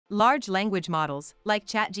Large language models, like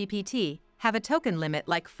ChatGPT, have a token limit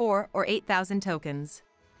like 4 or 8,000 tokens.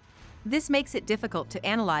 This makes it difficult to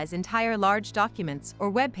analyze entire large documents or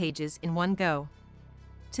web pages in one go.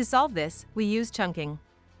 To solve this, we use chunking.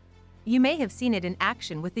 You may have seen it in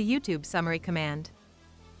action with the YouTube summary command.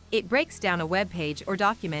 It breaks down a web page or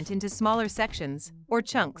document into smaller sections, or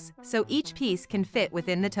chunks, so each piece can fit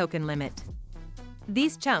within the token limit.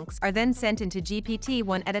 These chunks are then sent into GPT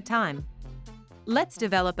one at a time. Let's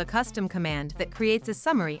develop a custom command that creates a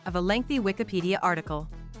summary of a lengthy Wikipedia article.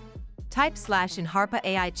 Type / in HARPA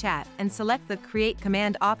AI chat and select the Create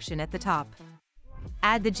Command option at the top.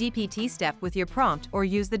 Add the GPT step with your prompt or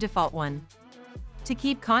use the default one. To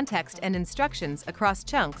keep context and instructions across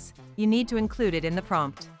chunks, you need to include it in the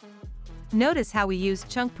prompt. Notice how we use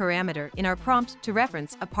chunk parameter in our prompt to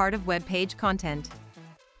reference a part of web page content.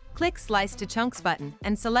 Click Slice to Chunks button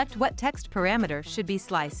and select what text parameter should be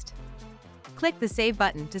sliced. Click the Save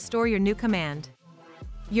button to store your new command.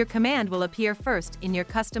 Your command will appear first in your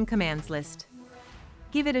custom commands list.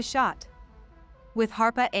 Give it a shot. With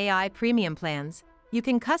HARPA AI Premium plans, you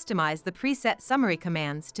can customize the preset summary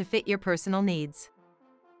commands to fit your personal needs.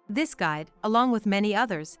 This guide, along with many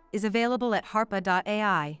others, is available at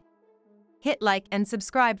harpa.ai. Hit like and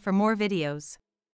subscribe for more videos.